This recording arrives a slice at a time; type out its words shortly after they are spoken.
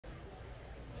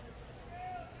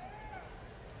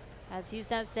As he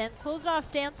steps in, closed off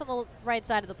stance on the right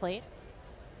side of the plate.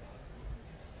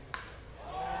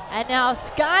 And now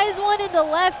skies one into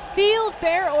left field,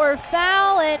 fair or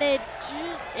foul, and it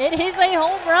is a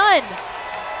home run.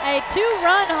 A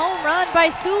 2-run home run by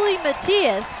Sully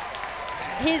Matias,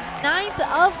 his 9th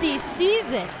of the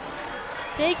season,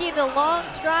 taking the long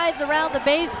strides around the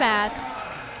base path.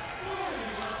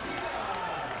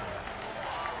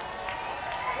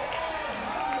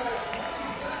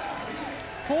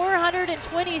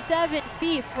 .427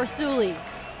 feet for Sully.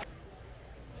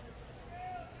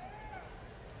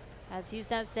 As he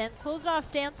steps in, closed off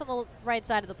stance on the right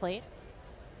side of the plate.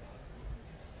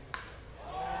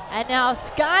 And now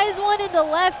skies one into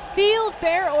left field,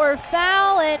 fair or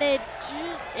foul, and it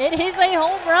is a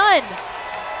home run.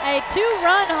 A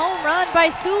 2-run home run by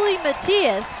Sully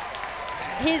Matias,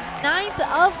 his 9th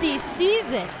of the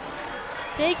season,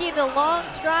 taking the long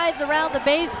strides around the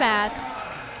base path.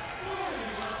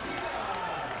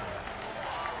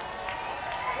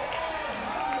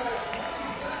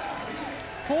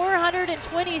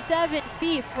 .427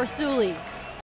 feet for Sully.